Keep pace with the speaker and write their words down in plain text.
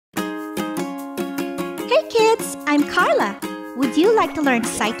Hey kids, I'm Carla. Would you like to learn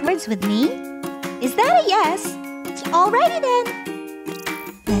sight words with me? Is that a yes? Alrighty then.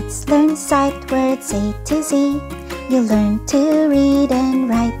 Let's learn sight words A to Z. You'll learn to read and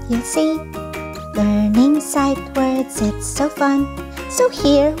write, you'll see. Learning sight words, it's so fun. So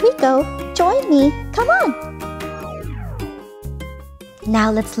here we go, join me, come on.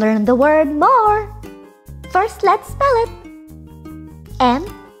 Now let's learn the word more. First, let's spell it.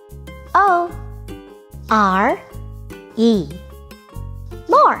 M-O-R-E.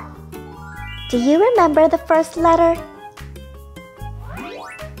 More. Do you remember the first letter?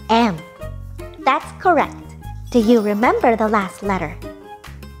 M. That's correct. Do you remember the last letter?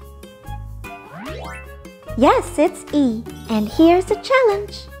 Yes, it's E. And here's a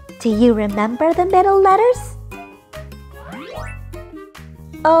challenge. Do you remember the middle letters?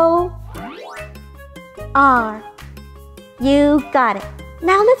 O-R. You got it.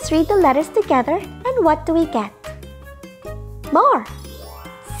 Now let's read the letters together, and what do we get? More.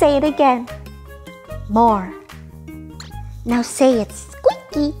 Say it again. More. Now say it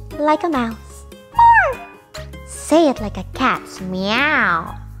squeaky like a mouse. More. Say it like a cat's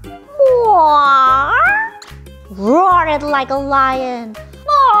meow. More. Roar it like a lion.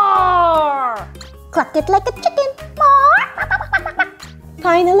 More. Cluck it like a chicken. More.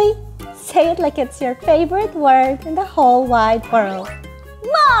 Finally, say it like it's your favorite word in the whole wide world.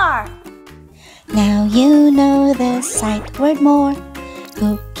 More. Now you know the sight word more.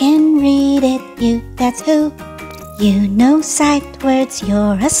 Who can read it? You, that's who. You know sight words,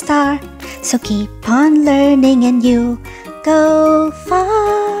 you're a star. So keep on learning and you'll go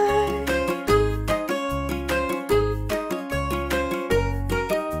far.